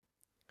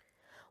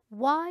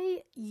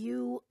Why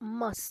you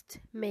must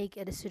make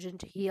a decision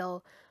to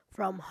heal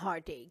from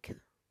heartache.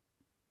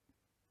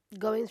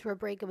 Going through a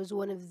breakup is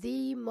one of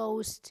the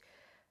most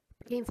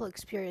painful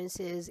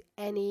experiences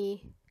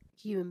any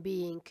human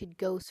being could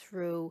go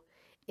through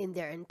in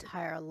their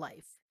entire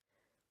life.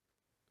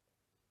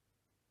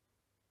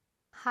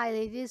 Hi,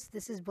 ladies.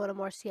 This is Bona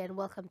Marcia, and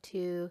welcome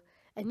to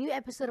a new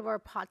episode of our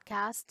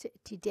podcast.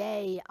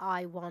 Today,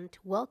 I want to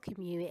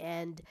welcome you,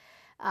 and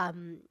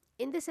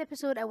in this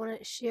episode, I want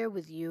to share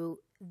with you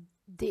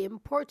the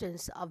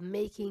importance of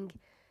making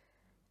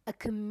a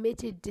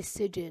committed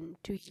decision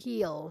to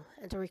heal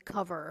and to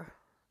recover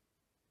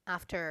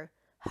after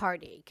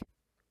heartache.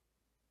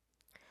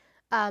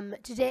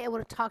 Today, I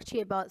want to talk to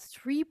you about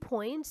 3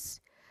 points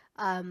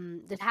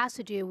that has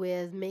to do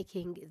with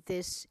making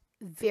this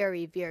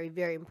very, very,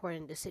 very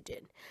important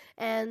decision.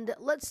 And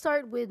let's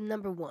start with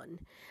number one.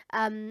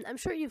 I'm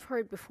sure you've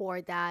heard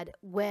before that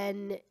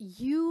when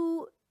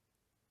you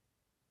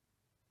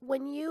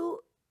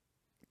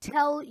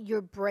tell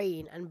your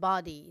brain and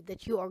body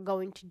that you are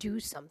going to do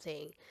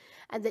something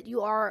and that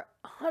you are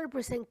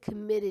 100%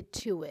 committed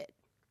to it.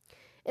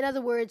 In other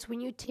words,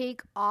 when you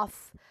take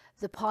off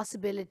the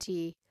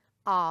possibility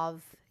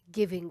of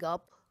giving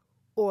up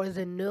or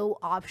the no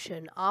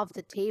option off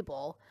the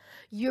table,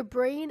 your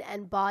brain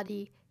and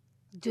body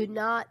do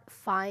not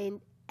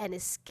find an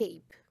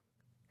escape,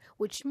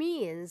 which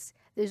means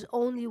there's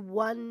only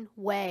one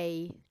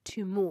way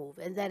to move,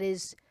 and that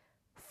is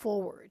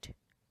forward.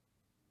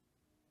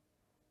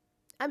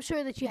 I'm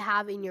sure that you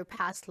have in your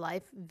past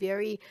life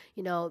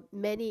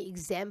many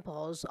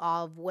examples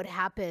of what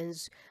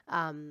happens,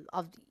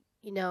 of,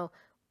 you know,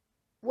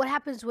 what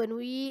happens when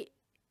we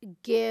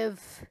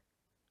give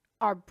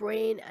our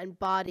brain and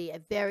body a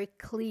very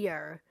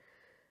clear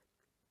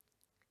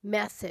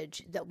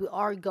message that we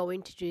are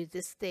going to do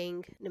this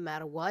thing no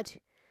matter what.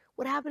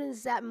 What happens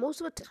is that most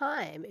of the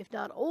time, if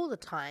not all the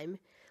time,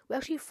 we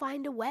actually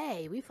find a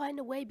way. We find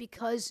a way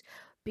because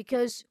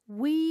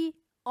we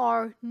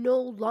are no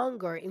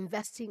longer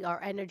investing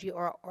our energy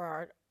or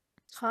our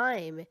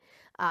time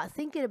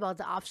thinking about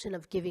the option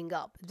of giving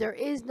up. There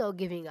is no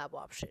giving up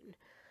option.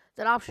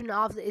 That option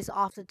is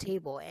off the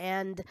table,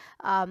 and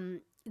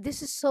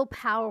this is so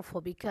powerful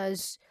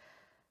because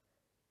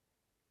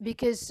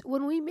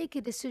when we make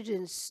a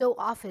decision, so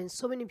often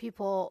so many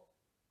people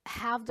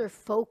have their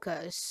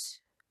focus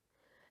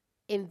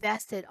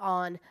invested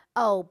on,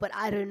 oh, but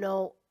I don't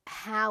know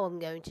how I'm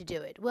going to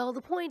do it. Well,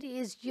 the point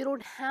is you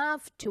don't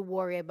have to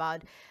worry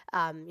about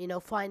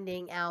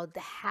finding out the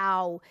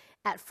how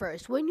at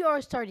first. When you are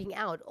starting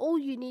out, all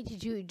you need to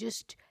do is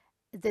just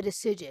the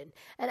decision.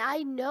 And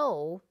I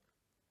know,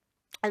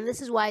 and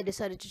this is why I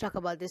decided to talk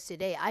about this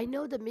today. I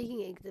know that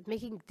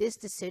making this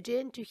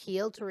decision to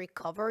heal, to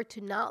recover,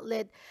 to not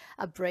let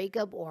a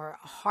breakup or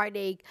a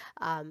heartache,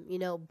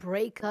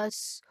 break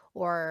us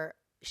or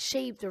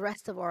shape the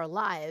rest of our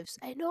lives.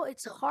 I know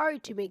it's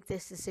hard to make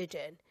this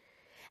decision,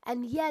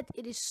 and yet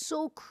it is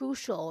so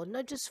crucial,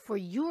 not just for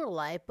your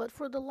life, but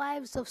for the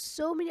lives of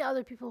so many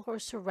other people who are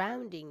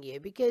surrounding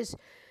you. Because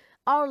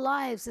our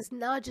lives is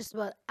not just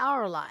about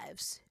our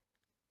lives,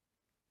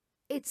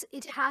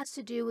 it has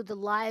to do with the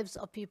lives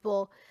of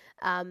people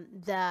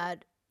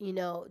that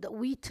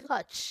we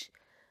touch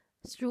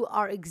through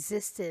our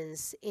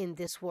existence in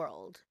this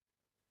world.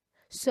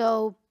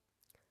 So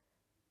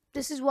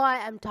this is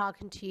why I'm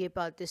talking to you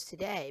about this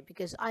today,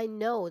 because I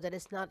know that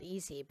it's not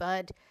easy,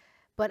 but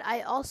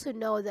I also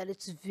know that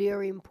it's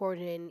very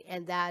important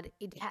and that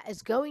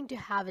is going to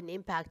have an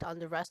impact on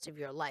the rest of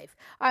your life.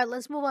 All right,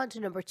 let's move on to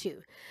number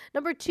two.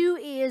 Number two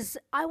is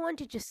I want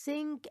you to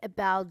think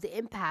about the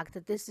impact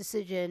that this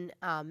decision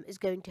is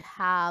going to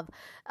have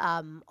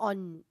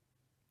on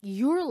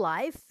your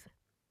life,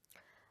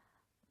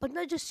 but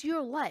not just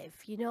your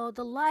life,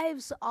 the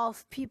lives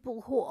of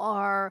people who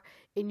are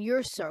in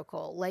your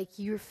circle, like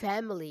your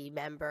family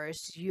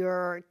members,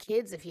 your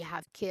kids, if you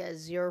have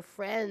kids, your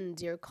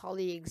friends, your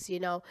colleagues,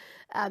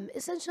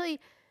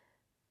 essentially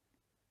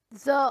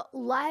the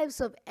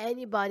lives of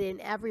anybody and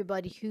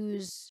everybody who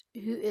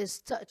is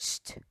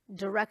touched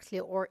directly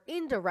or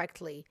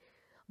indirectly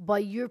by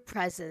your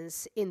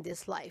presence in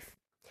this life.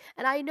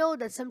 And I know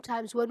that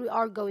sometimes when we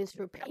are going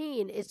through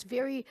pain, it's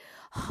very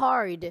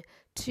hard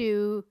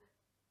to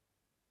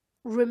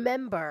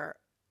remember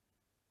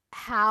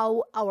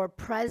how our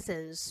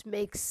presence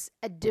makes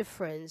a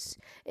difference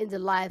in the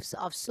lives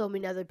of so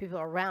many other people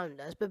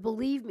around us. But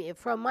believe me,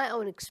 from my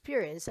own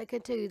experience, I can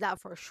tell you that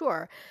for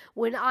sure.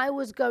 When I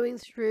was going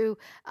through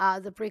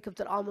the breakup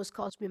that almost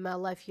cost me my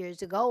life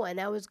years ago, and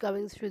I was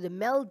going through the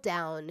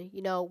meltdown,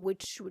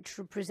 which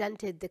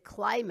represented the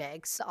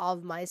climax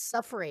of my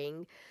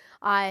suffering,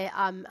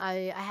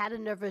 I had a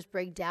nervous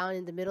breakdown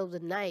in the middle of the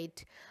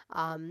night,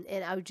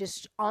 and I was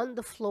just on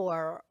the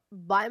floor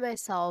by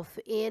myself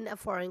in a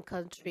foreign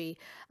country,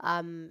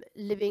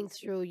 living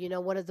through,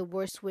 one of the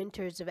worst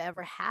winters I've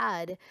ever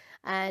had.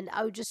 And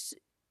I was just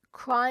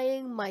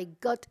crying my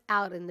gut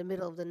out in the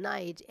middle of the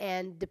night.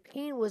 And the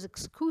pain was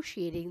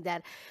excruciating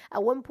that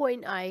at one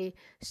point I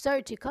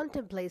started to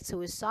contemplate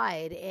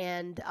suicide.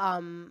 And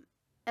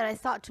And I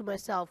thought to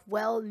myself,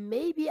 well,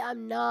 maybe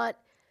I'm not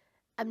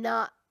I'm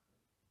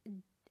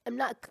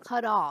not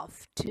cut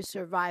off to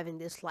survive in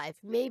this life.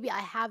 Maybe I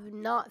have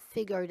not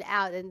figured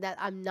out, and that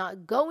I'm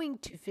not going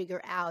to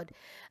figure out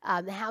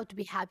how to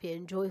be happy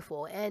and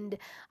joyful. And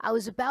I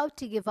was about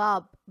to give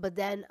up, but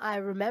then I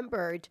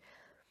remembered,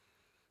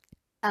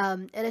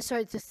 and I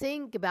started to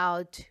think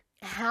about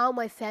how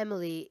my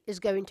family is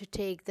going to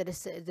take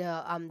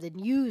the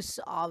news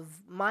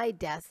of my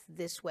death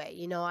this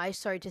way. I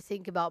started to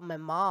think about my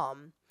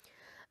mom,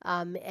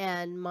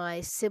 and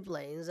my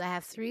siblings. I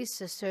have three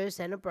sisters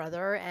and a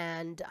brother,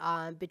 and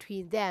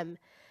between them,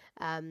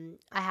 I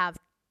have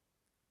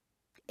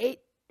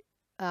eight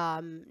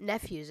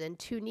nephews and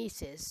two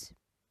nieces.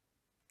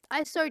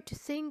 I started to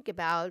think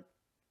about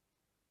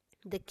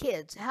the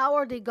kids. How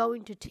are they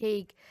going to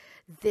take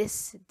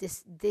this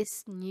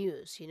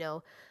news?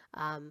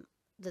 Um,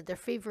 that their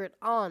favorite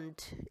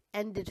aunt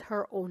ended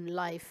her own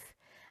life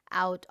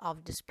out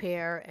of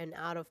despair and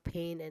out of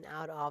pain and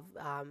out of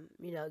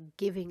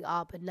giving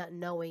up and not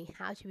knowing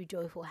how to be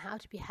joyful, how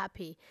to be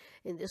happy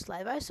in this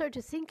life. I started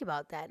to think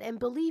about that, and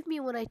believe me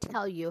when I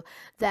tell you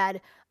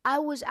that I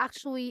was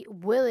actually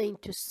willing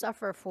to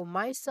suffer for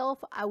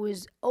myself. I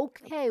was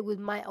okay with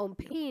my own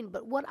pain,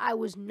 but what I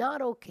was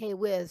not okay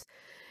with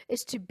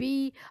is to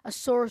be a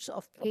source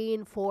of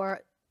pain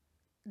for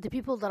the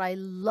people that I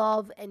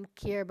love and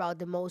care about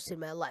the most in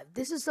my life.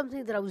 This is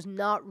something that I was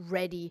not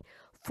ready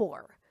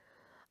for.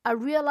 I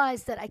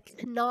realized that I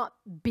cannot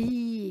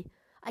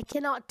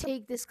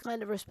take this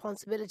kind of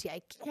responsibility.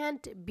 I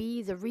can't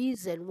be the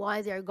reason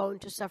why they're going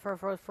to suffer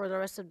for the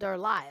rest of their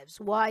lives,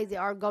 why they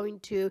are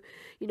going to,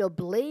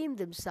 blame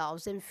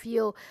themselves and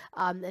feel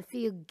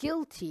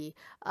guilty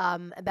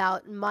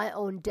about my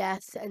own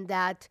death, and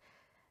that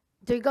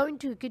they're going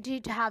to continue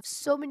to have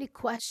so many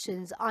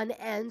questions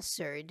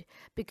unanswered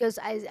because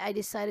I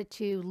decided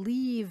to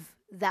leave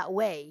that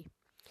way.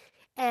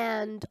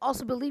 And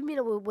also, believe me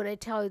when I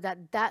tell you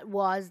that that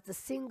was the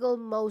single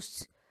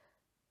most,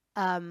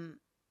 um,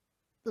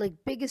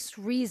 biggest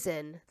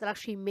reason that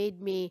actually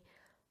made me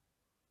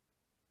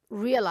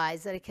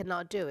realize that I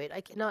cannot do it.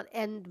 I cannot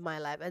end my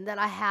life, and that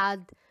I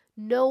had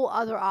no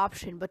other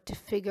option but to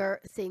figure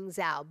things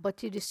out, but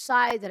to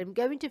decide that I'm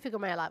going to figure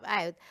my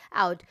life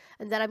out,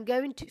 and that I'm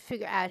going to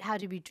figure out how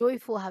to be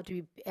joyful, how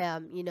to be,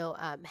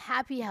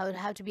 happy,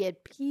 how to be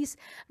at peace.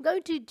 I'm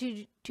going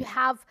to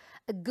have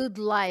a good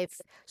life,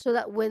 so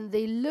that when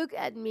they look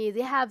at me,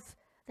 they have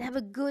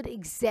a good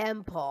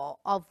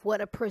example of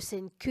what a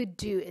person could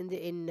do in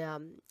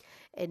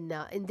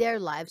their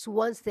lives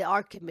once they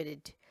are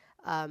committed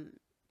um,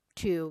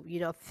 to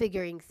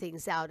figuring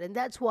things out. And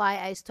that's why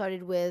I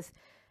started with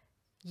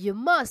you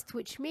must,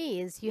 which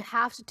means you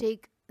have to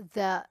take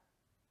the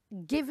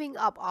giving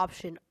up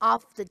option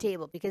off the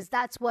table, because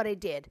that's what I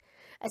did.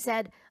 I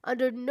said,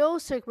 under no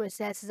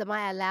circumstances am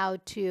I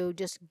allowed to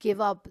just give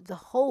up the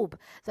hope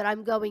that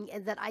I'm going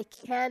and that I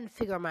can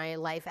figure my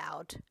life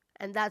out.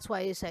 And that's what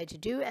I decided to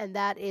do. And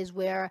that is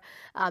where,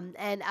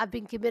 and I've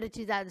been committed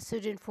to that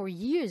decision for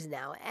years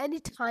now.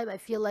 Anytime I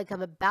feel like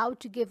I'm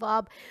about to give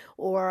up,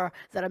 or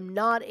that I'm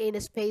not in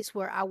a space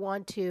where I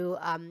want to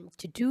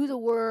do the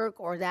work,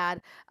 or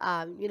that,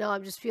 I'm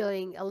just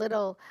feeling a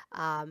little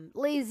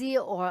lazy,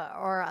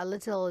 or a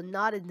little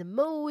not in the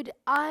mood,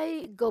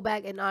 I go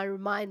back and I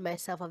remind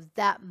myself of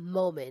that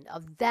moment,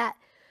 of that,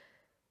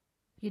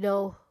 you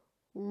know,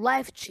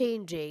 life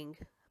changing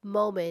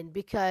moment,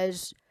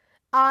 because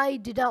I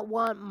did not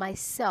want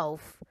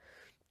myself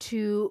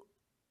to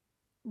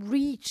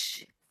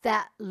reach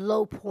that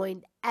low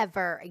point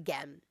ever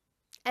again.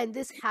 And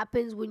this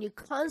happens when you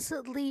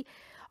constantly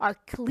are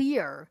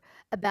clear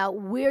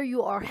about where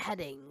you are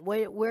heading,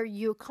 where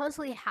you're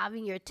constantly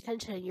having your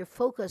attention and your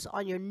focus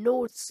on your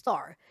North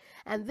Star.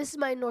 And this is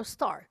my North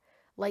Star.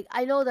 Like,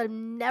 I know that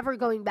I'm never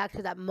going back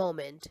to that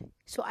moment.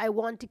 So I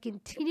want to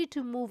continue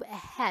to move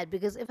ahead,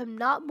 because if I'm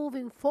not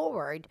moving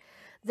forward,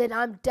 then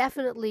I'm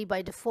definitely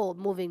by default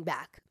moving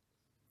back.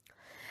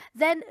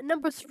 Then,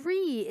 number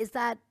three is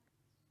that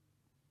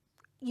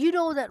you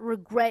know that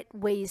regret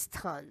weighs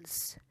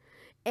tons.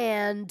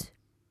 And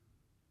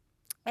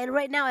And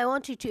right now, I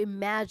want you to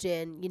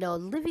imagine,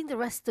 living the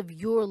rest of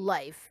your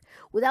life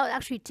without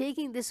actually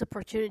taking this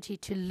opportunity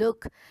to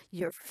look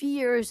your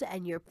fears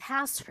and your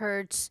past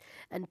hurts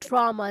and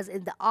traumas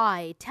in the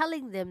eye,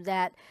 telling them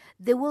that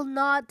they will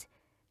not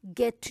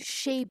get to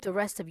shape the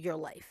rest of your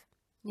life.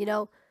 You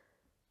know,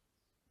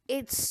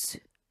 it's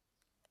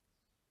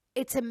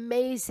it's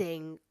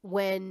amazing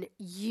when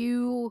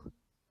you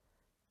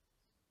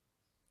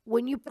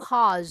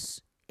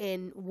pause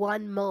in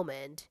one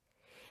moment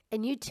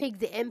and you take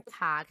the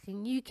impact,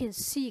 and you can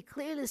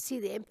clearly see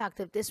the impact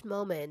of this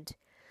moment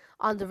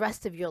on the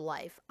rest of your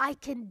life.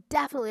 Looking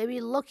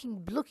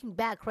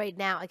back right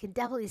now, I can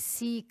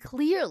definitely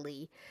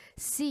clearly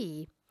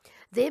see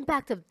the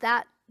impact of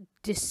that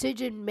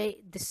decision that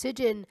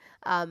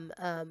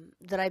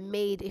I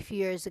made a few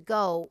years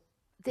ago.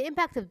 The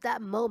impact of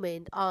that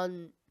moment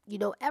on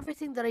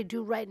everything that I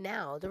do right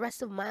now, the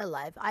rest of my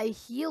life. I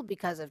heal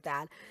because of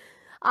that.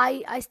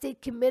 I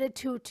stayed committed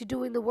to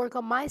doing the work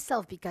on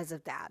myself because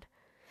of that.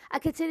 I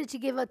continue to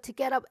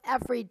get up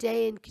every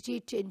day and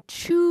continue to and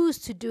choose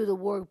to do the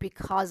work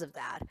because of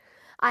that.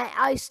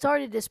 I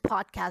started this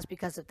podcast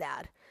because of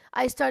that.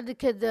 I started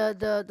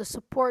the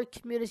support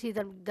community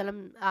that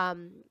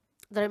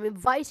I'm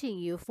inviting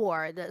you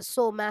for, the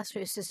Soul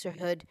Mastery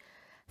Sisterhood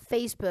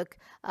Facebook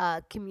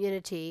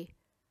community,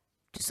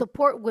 to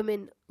support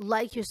women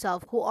like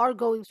yourself who are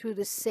going through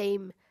the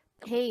same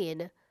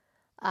pain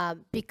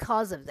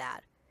because of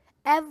that.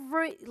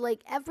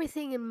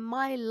 Everything in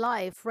my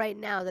life right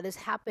now that is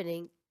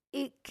happening,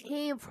 it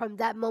came from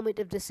that moment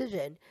of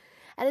decision.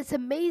 And it's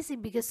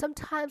amazing because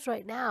sometimes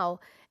right now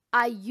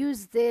I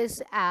use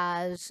this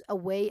as a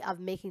way of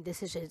making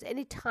decisions.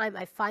 Anytime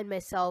I find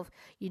myself,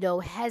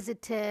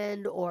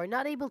 hesitant or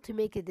not able to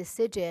make a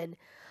decision,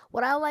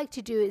 what I like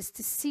to do is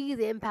to see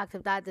the impact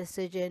of that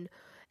decision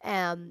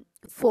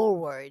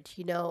forward,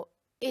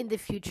 in the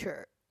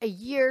future. A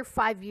year,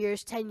 5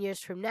 years, 10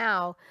 years from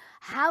now,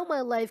 how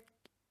my life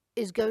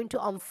is going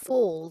to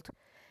unfold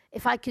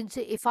if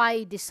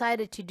I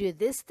decided to do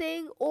this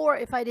thing or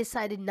if I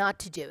decided not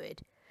to do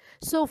it.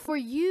 So for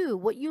you,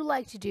 what you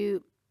like to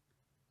do,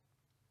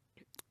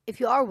 if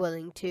you are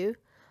willing to,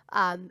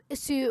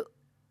 is to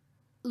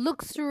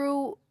look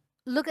through,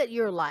 look at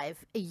your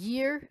life a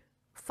year,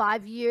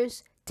 5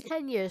 years,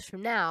 10 years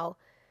from now.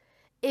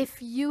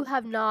 If you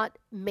have not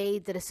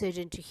made the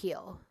decision to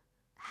heal,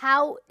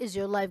 how is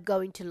your life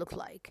going to look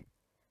like?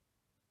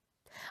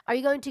 Are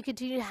you going to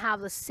continue to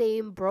have the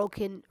same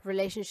broken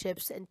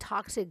relationships and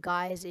toxic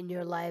guys in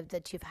your life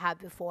that you've had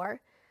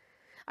before?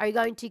 Are you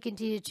going to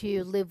continue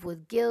to live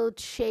with guilt,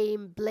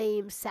 shame,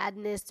 blame,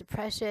 sadness,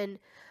 depression,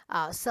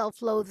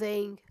 self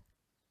loathing?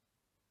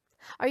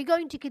 Are you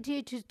going to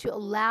continue to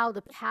allow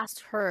the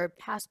past hurt,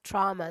 past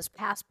traumas,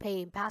 past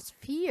pain, past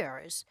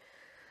fears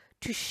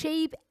to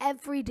shape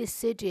every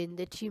decision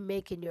that you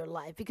make in your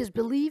life? Because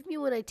believe me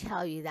when I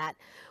tell you that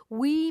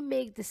we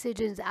make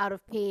decisions out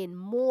of pain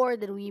more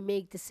than we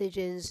make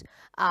decisions,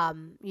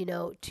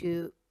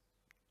 to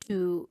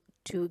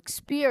to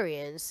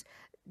experience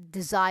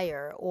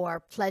desire or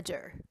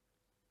pleasure.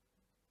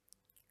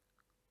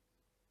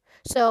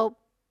 So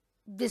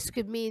this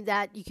could mean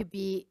that you could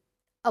be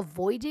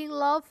avoiding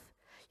love.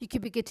 You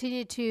could be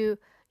continue to,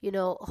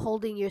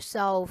 holding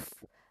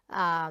yourself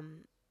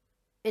um,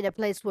 in a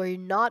place where you're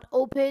not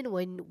open,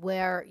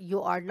 where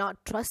you are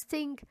not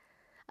trusting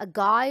a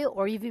guy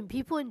or even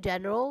people in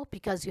general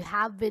because you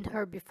have been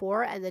hurt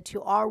before, and that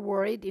you are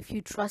worried if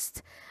you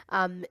trust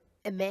a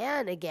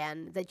man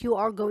again that you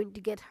are going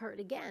to get hurt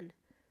again.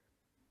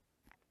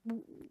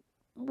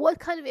 What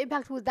kind of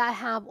impact would that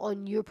have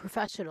on your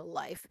professional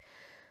life,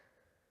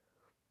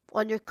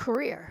 on your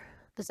career?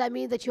 Does that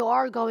mean that you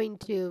are going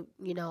to,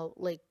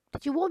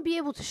 that you won't be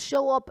able to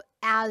show up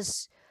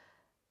as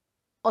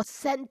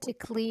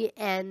authentically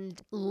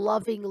and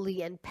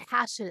lovingly and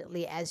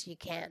passionately as you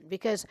can?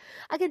 Because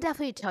I can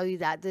definitely tell you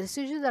that the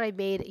decision that I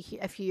made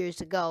a few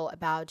years ago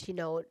about,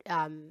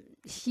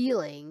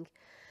 healing,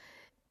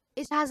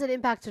 it has an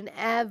impact on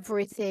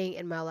everything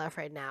in my life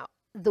right now.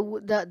 The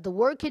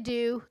work I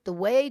do, the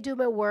way I do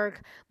my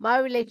work, my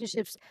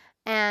relationships,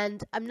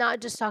 and I'm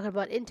not just talking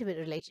about intimate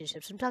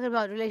relationships. I'm talking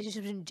about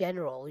relationships in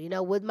general.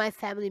 With my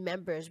family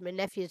members, my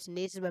nephews and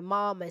nieces, my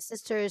mom, my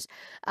sisters,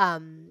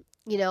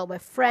 my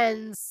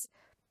friends.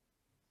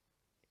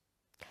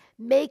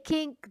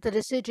 Making the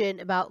decision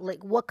about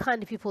like what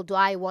kind of people do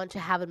I want to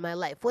have in my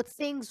life, what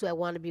things do I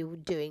want to be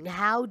doing,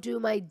 how do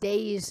I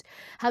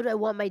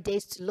want my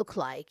days to look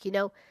like,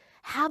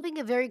 having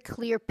a very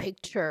clear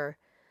picture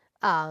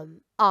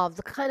of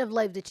the kind of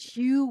life that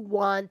you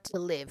want to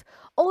live.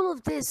 All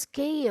of this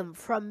came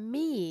from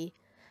me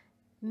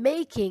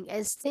making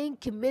and staying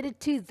committed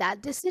to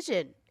that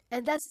decision.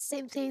 And that's the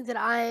same thing that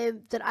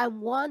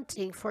I'm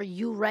wanting for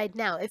you right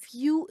now. If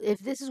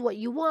this is what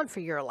you want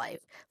for your life,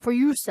 for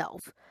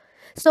yourself.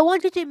 So I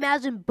want you to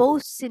imagine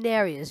both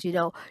scenarios,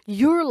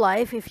 your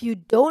life if you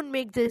don't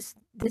make this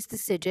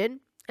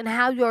decision, and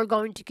how you are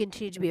going to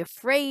continue to be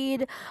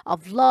afraid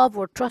of love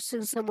or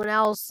trusting someone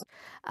else,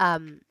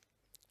 um,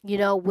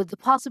 with the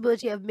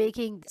possibility of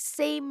making the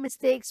same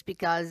mistakes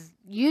because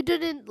you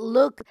didn't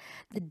look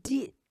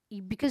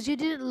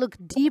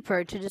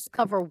deeper to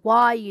discover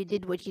why you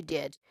did what you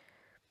did.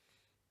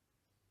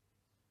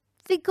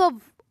 Think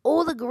of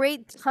all the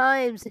great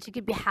times that you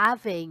could be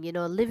having,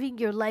 living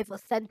your life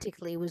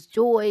authentically with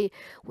joy,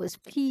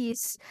 with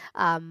peace,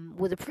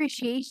 with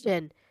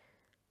appreciation.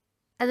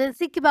 And then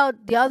think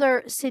about the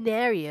other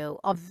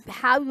scenario of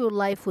how your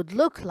life would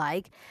look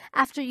like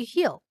after you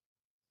heal.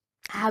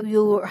 How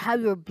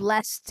you're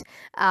blessed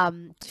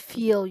to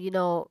feel,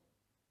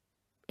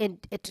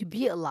 and to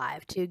be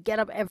alive, to get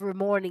up every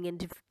morning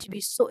and to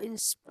be so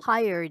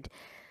inspired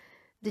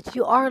that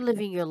you are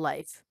living your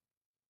life.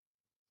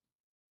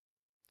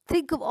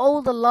 Think of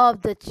all the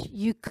love that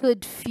you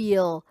could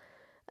feel,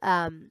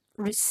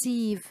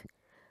 receive,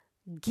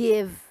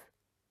 give,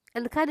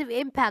 and the kind of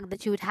impact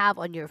that you would have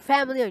on your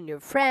family, on your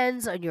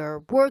friends, on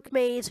your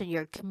workmates, on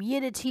your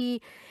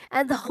community,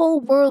 and the whole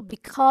world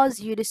because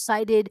you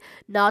decided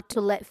not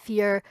to let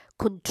fear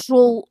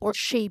control or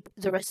shape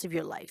the rest of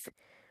your life.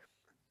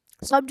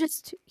 So I'm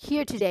just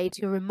here today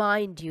to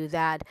remind you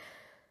that,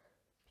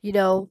 you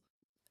know,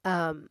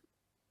 um,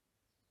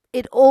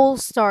 it all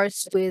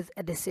starts with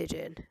a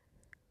decision.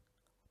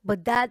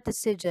 But that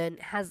decision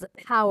has the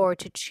power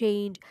to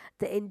change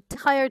the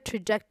entire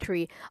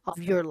trajectory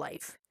of your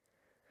life.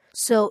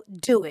 So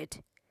do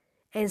it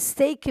and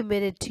stay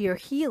committed to your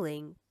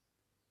healing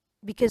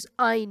because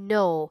I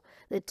know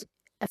that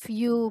a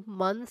few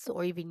months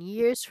or even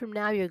years from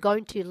now, you're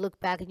going to look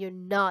back and you're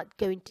not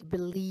going to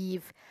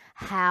believe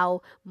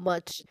how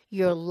much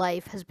your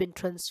life has been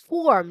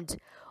transformed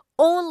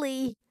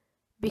only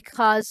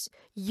because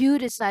you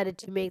decided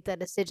to make that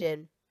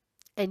decision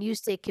and you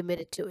stay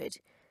committed to it.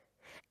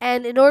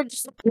 And in order to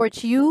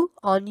support you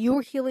on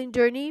your healing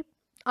journey,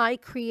 I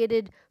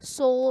created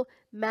Soul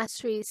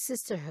Mastery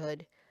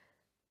Sisterhood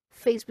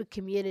Facebook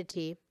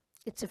community.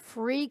 It's a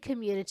free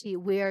community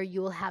where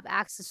you will have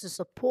access to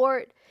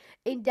support,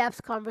 in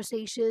depth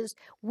conversations,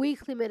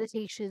 weekly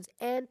meditations,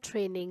 and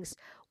trainings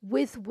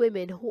with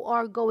women who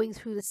are going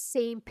through the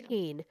same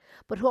pain,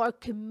 but who are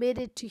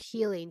committed to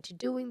healing, to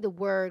doing the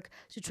work,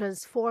 to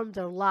transform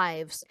their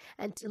lives,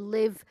 and to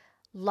live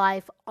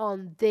life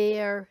on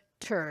their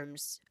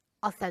terms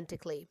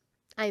authentically.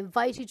 I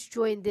invite you to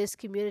join this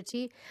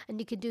community, and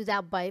you can do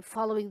that by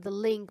following the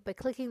link, by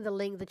clicking the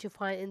link that you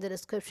find in the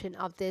description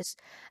of this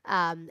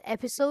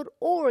episode,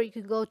 or you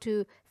can go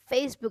to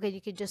Facebook and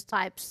you can just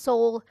type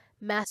Soul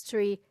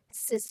Mastery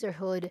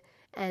Sisterhood,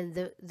 and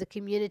the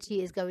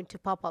community is going to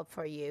pop up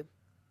for you.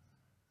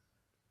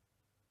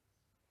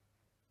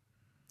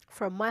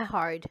 From my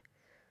heart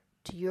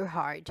to your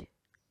heart,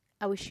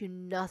 I wish you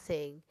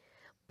nothing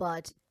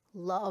but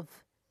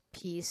love,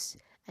 peace,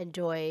 and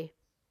joy,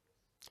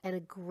 and a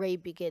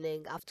great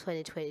beginning of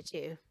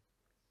 2022.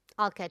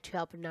 I'll catch you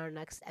up in our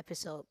next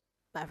episode.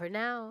 Bye for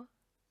now.